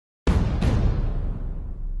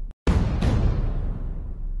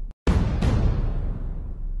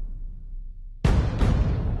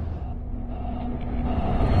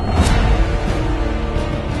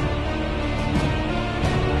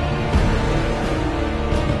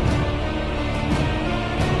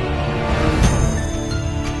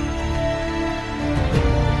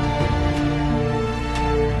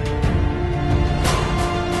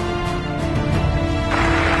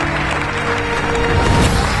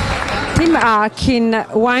Tim Atkin,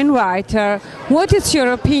 wine writer, what is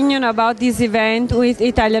your opinion about this event with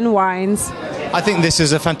Italian wines? I think this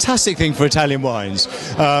is a fantastic thing for Italian wines.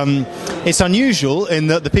 It's unusual in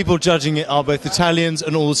that the people judging it are both Italians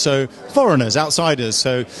and also foreigners, outsiders,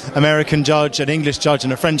 so American judge, an English judge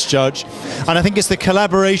and a French judge. And I think it's the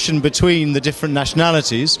collaboration between the different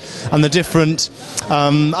nationalities and the different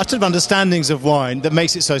understandings of wine that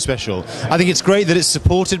makes it so special. I think it's great that it's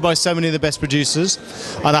supported by so many of the best producers,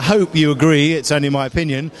 and I hope you agree, it's only my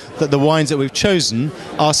opinion, that the wines that we've chosen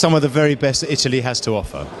are some of the very best that Italy has to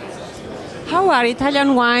offer. How are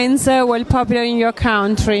Italian wines well popular in your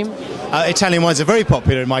country? Italian wines are very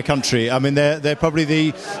popular in my country. I mean, they're probably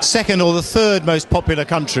the second or the third most popular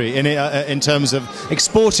country in terms of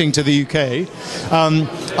exporting to the UK.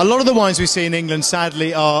 A lot of the wines we see in England,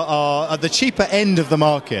 sadly, are at the cheaper end of the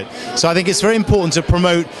market. So I think it's very important to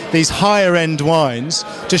promote these higher end wines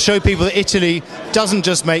to show people that Italy doesn't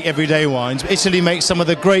just make everyday wines, but Italy makes some of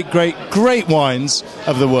the great wines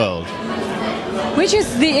of the world. Which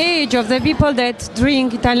is the age of the people that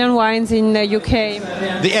drink Italian wines in the UK?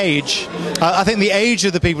 The age? I think the age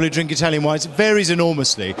of the people who drink Italian wines varies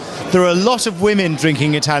enormously. There are a lot of women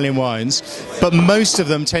drinking Italian wines, but most of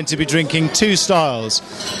them tend to be drinking two styles,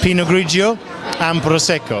 Pinot Grigio and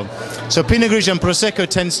Prosecco. So Pinot Grigio and Prosecco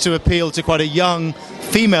tends to appeal to quite a young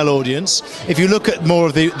female audience. If you look at more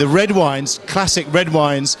of the red wines, classic red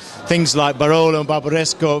wines, things like Barolo,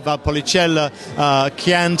 Barbaresco, Valpolicella,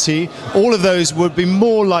 Chianti, all of those would be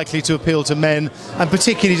more likely to appeal to men, and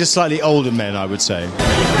particularly to slightly older men, I would say.